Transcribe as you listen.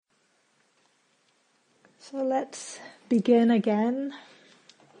So let's begin again.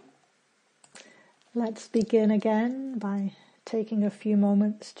 Let's begin again by taking a few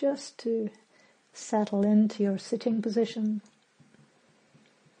moments just to settle into your sitting position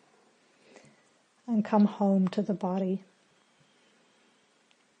and come home to the body.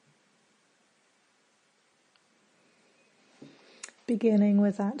 Beginning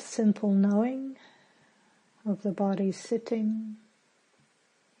with that simple knowing of the body sitting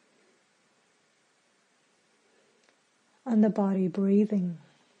and the body breathing.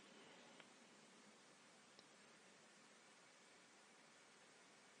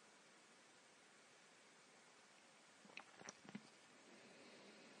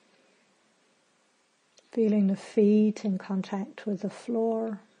 Feeling the feet in contact with the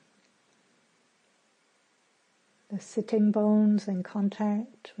floor, the sitting bones in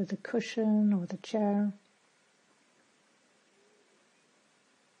contact with the cushion or the chair.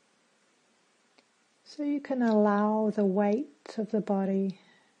 So you can allow the weight of the body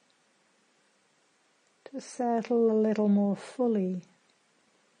to settle a little more fully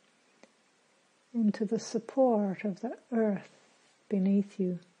into the support of the earth beneath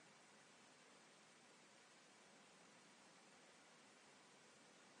you.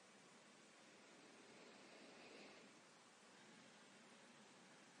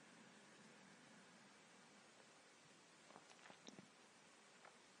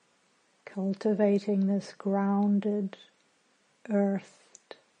 Cultivating this grounded,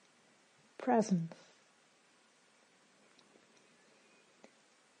 earthed presence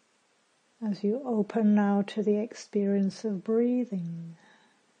as you open now to the experience of breathing,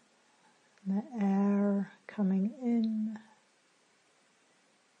 the air coming in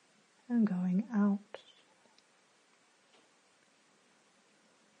and going out.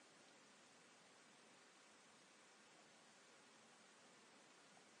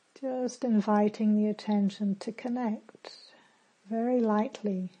 Just inviting the attention to connect very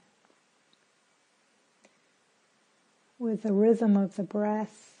lightly with the rhythm of the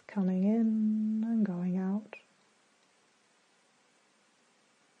breath coming in and going out.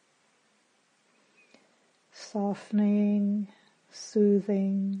 Softening,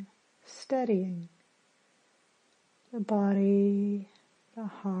 soothing, steadying the body, the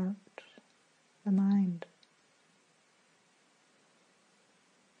heart, the mind.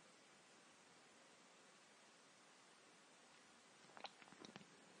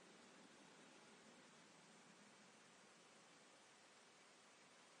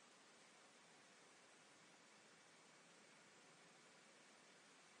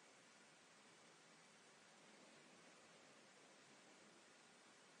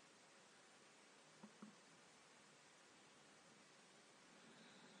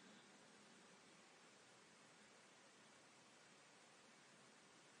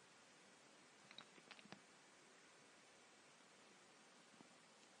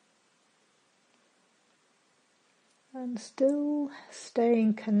 And still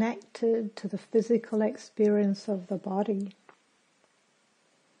staying connected to the physical experience of the body.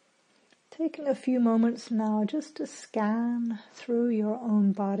 Taking a few moments now just to scan through your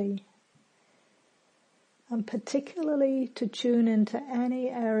own body, and particularly to tune into any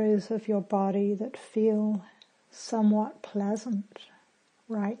areas of your body that feel somewhat pleasant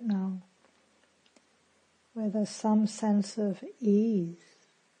right now, where there's some sense of ease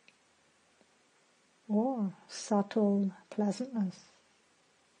or subtle pleasantness.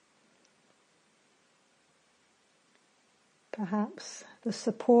 Perhaps the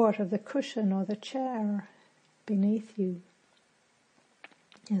support of the cushion or the chair beneath you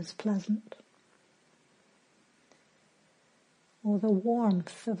is pleasant, or the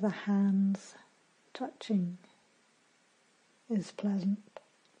warmth of the hands touching is pleasant.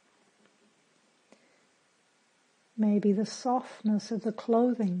 Maybe the softness of the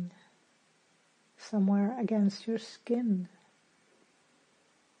clothing somewhere against your skin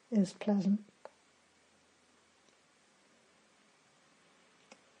is pleasant.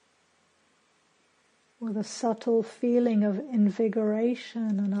 Or the subtle feeling of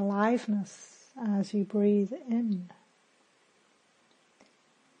invigoration and aliveness as you breathe in.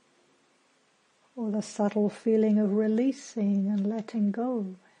 Or the subtle feeling of releasing and letting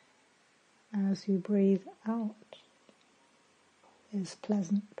go as you breathe out is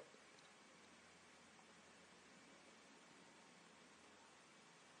pleasant.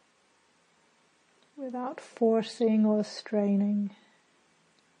 Without forcing or straining,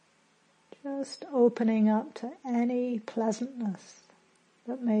 just opening up to any pleasantness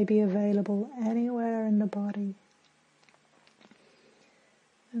that may be available anywhere in the body,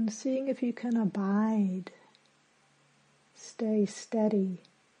 and seeing if you can abide, stay steady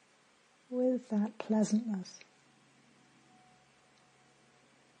with that pleasantness.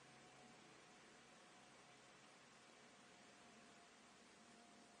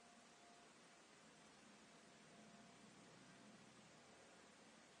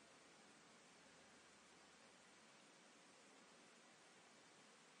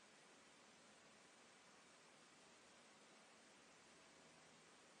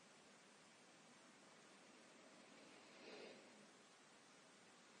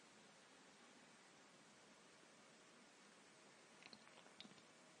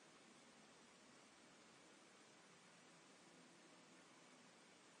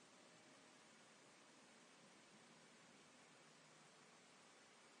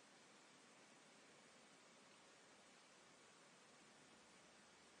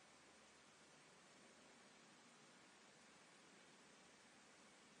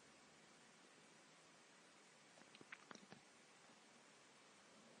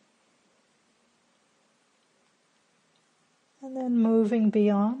 And then moving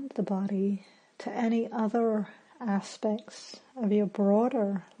beyond the body to any other aspects of your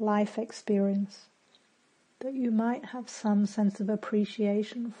broader life experience that you might have some sense of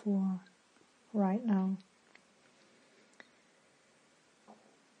appreciation for right now.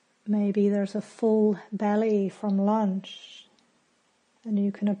 Maybe there's a full belly from lunch and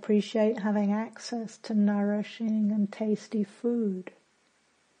you can appreciate having access to nourishing and tasty food.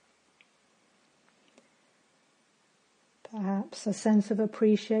 Perhaps a sense of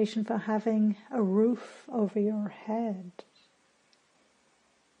appreciation for having a roof over your head,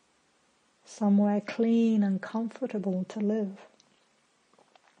 somewhere clean and comfortable to live,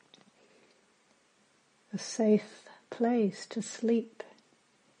 a safe place to sleep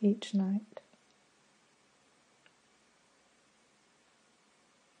each night.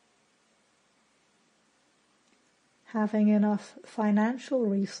 Having enough financial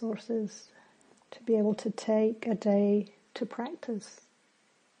resources to be able to take a day to practice.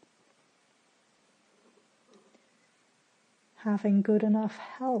 Having good enough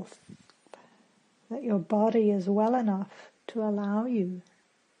health that your body is well enough to allow you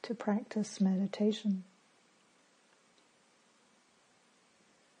to practice meditation.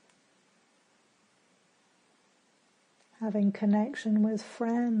 Having connection with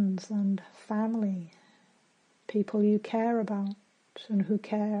friends and family, people you care about and who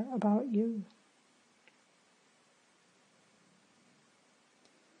care about you.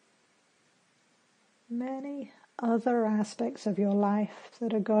 Many other aspects of your life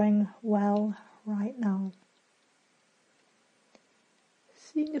that are going well right now.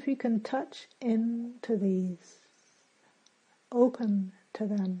 Seeing if you can touch into these, open to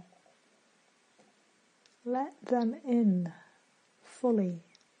them, let them in fully.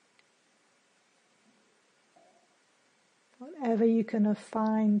 Whatever you can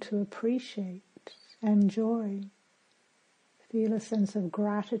find to appreciate, enjoy, feel a sense of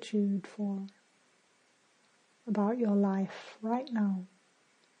gratitude for, about your life right now.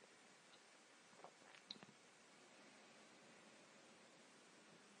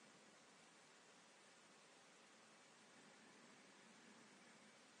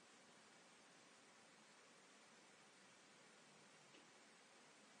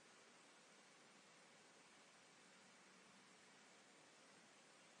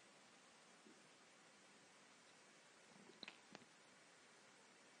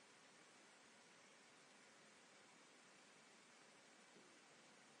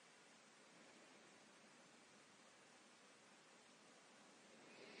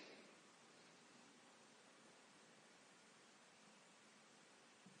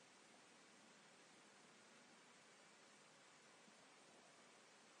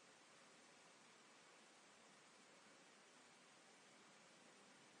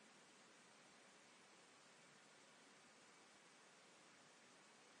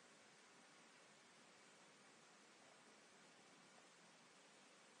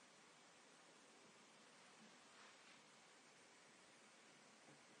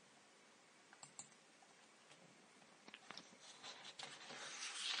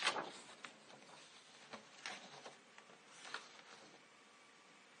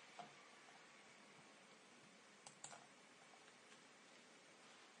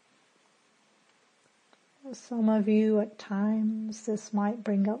 For some of you at times this might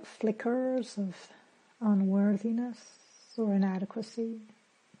bring up flickers of unworthiness or inadequacy.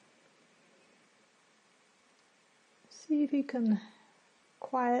 See if you can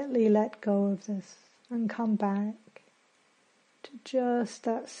quietly let go of this and come back to just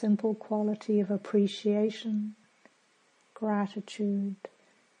that simple quality of appreciation, gratitude,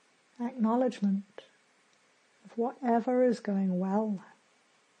 acknowledgement of whatever is going well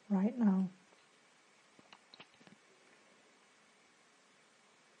right now.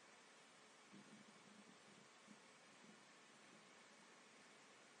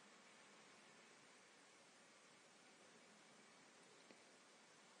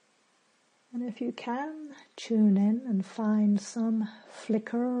 And if you can, tune in and find some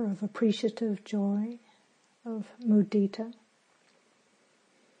flicker of appreciative joy, of mudita.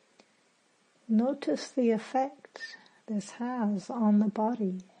 Notice the effect this has on the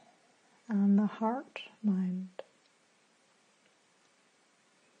body and the heart-mind.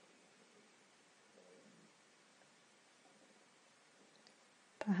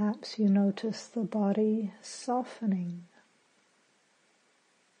 Perhaps you notice the body softening,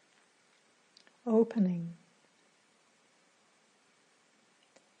 opening,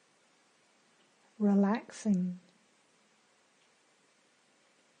 relaxing.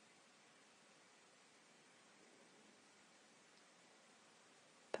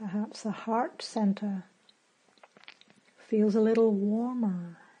 Perhaps the heart center feels a little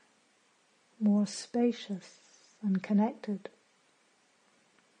warmer, more spacious and connected.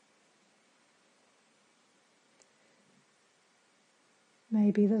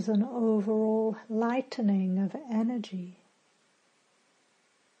 Maybe there's an overall lightening of energy.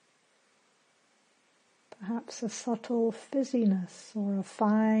 Perhaps a subtle fizziness or a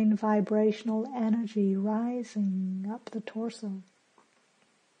fine vibrational energy rising up the torso.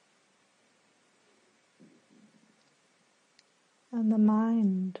 And the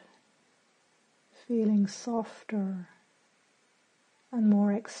mind feeling softer and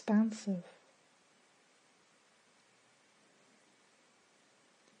more expansive.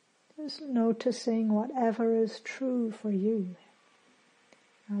 Just noticing whatever is true for you,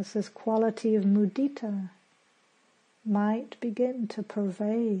 as this quality of mudita might begin to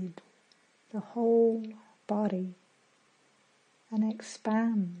pervade the whole body and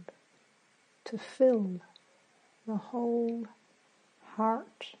expand to fill the whole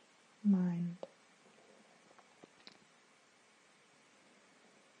heart, mind.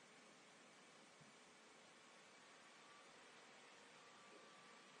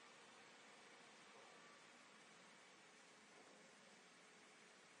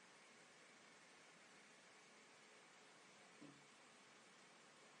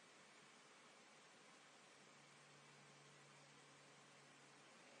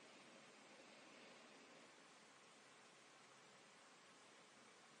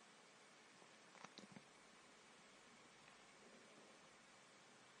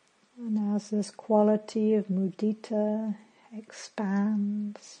 And as this quality of mudita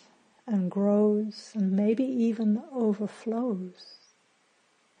expands and grows and maybe even overflows,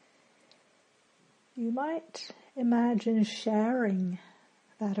 you might imagine sharing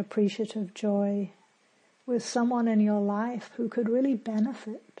that appreciative joy with someone in your life who could really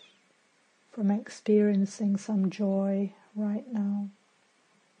benefit from experiencing some joy right now.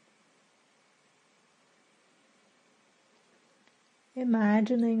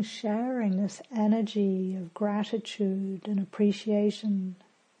 Imagining sharing this energy of gratitude and appreciation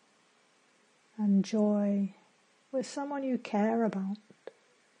and joy with someone you care about,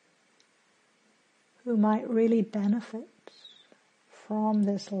 who might really benefit from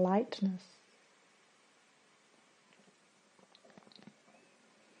this lightness.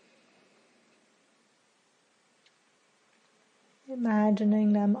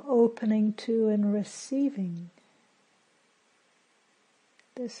 Imagining them opening to and receiving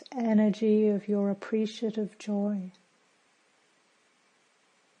this energy of your appreciative joy.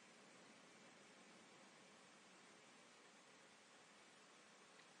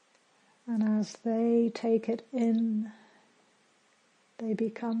 And as they take it in, they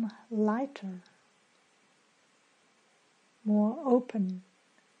become lighter, more open,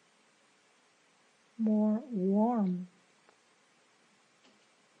 more warm.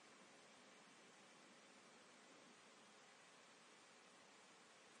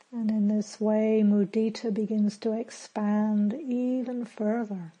 And in this way, mudita begins to expand even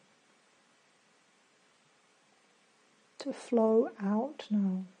further, to flow out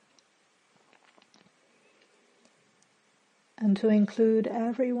now, and to include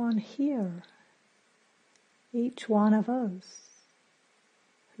everyone here, each one of us,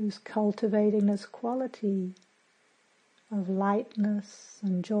 who's cultivating this quality of lightness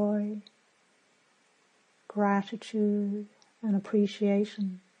and joy, gratitude and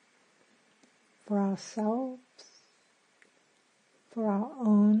appreciation for ourselves, for our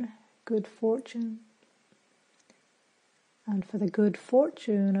own good fortune, and for the good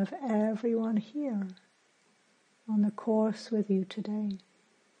fortune of everyone here on the course with you today.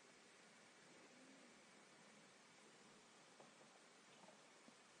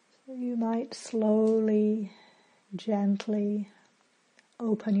 You might slowly, gently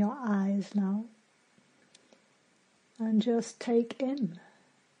open your eyes now and just take in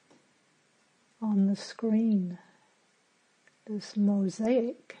on the screen this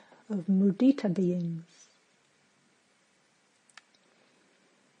mosaic of mudita beings.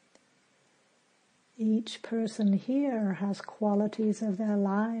 Each person here has qualities of their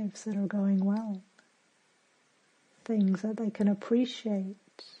lives that are going well, things that they can appreciate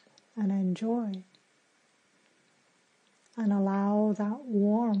and enjoy, and allow that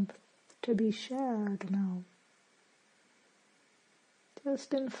warmth to be shared now,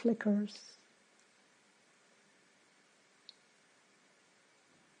 just in flickers.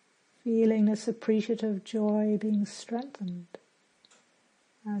 Feeling this appreciative joy being strengthened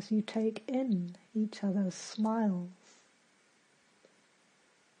as you take in each other's smiles,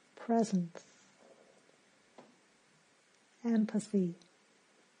 presence, empathy,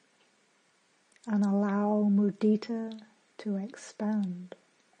 and allow mudita to expand.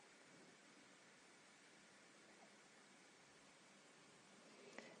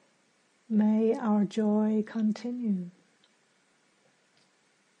 May our joy continue.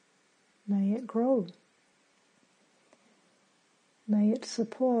 May it grow. May it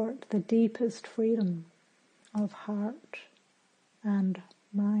support the deepest freedom of heart and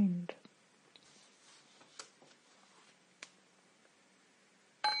mind.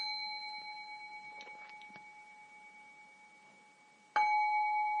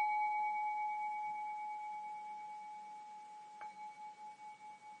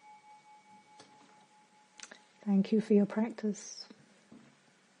 Thank you for your practice.